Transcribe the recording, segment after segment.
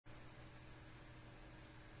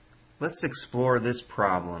Let's explore this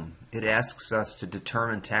problem. It asks us to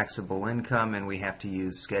determine taxable income, and we have to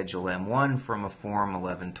use Schedule M-1 from a Form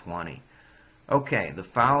 1120. Okay, the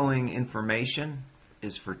following information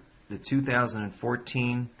is for the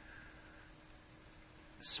 2014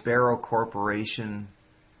 Sparrow Corporation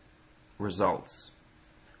results.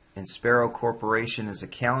 And Sparrow Corporation is a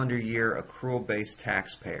calendar year accrual-based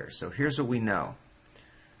taxpayer. So here's what we know.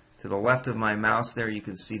 To the left of my mouse there, you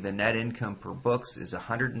can see the net income per books is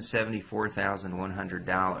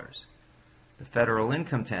 $174,100. The federal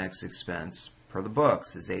income tax expense per the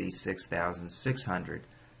books is $86,600.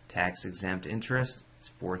 Tax-exempt interest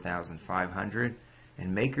is $4,500.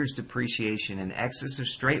 And maker's depreciation in excess of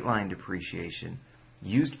straight-line depreciation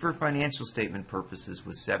used for financial statement purposes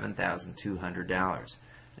was $7,200.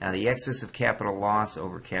 Now, the excess of capital loss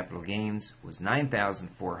over capital gains was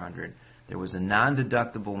 $9,400. There was a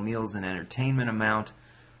non-deductible meals and entertainment amount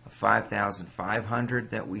of $5,500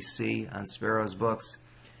 that we see on Sparrow's books,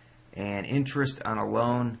 and interest on a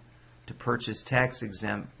loan to purchase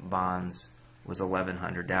tax-exempt bonds was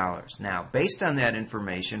 $1,100. Now, based on that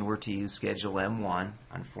information, we're to use Schedule M-1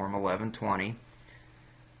 on Form 1120,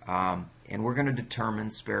 and we're going to determine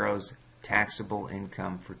Sparrow's taxable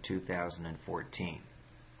income for 2014.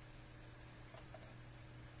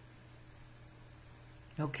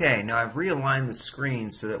 Okay, now I've realigned the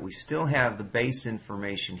screen so that we still have the base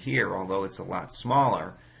information here, although it's a lot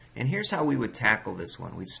smaller. And here's how we would tackle this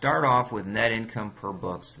one. We'd start off with net income per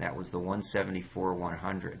books. That was the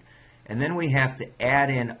 $174,100. And then we have to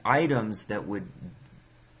add in items that would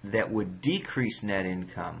decrease net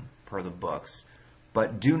income per the books,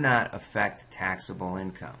 but do not affect taxable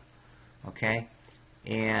income. Okay?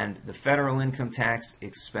 And the federal income tax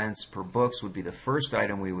expense per books would be the first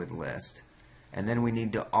item we would list. And then we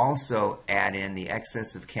need to also add in the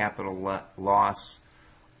excess of capital loss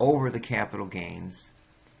over the capital gains,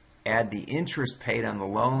 add the interest paid on the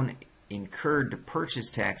loan incurred to purchase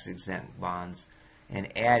tax-exempt bonds,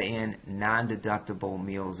 and add in non-deductible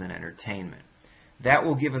meals and entertainment. That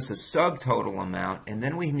will give us a subtotal amount, and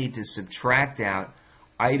then we need to subtract out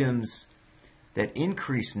items that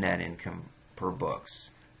increase net income per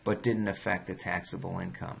books but didn't affect the taxable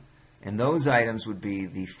income. And those items would be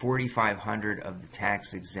the $4,500 of the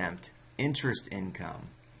tax-exempt interest income,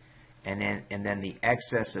 and then the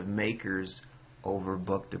excess of makers over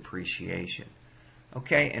book depreciation.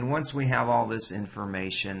 Okay, and once we have all this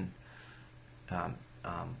information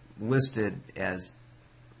listed as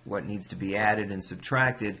what needs to be added and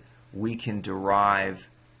subtracted, we can derive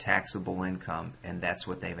taxable income, and that's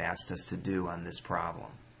what they've asked us to do on this problem.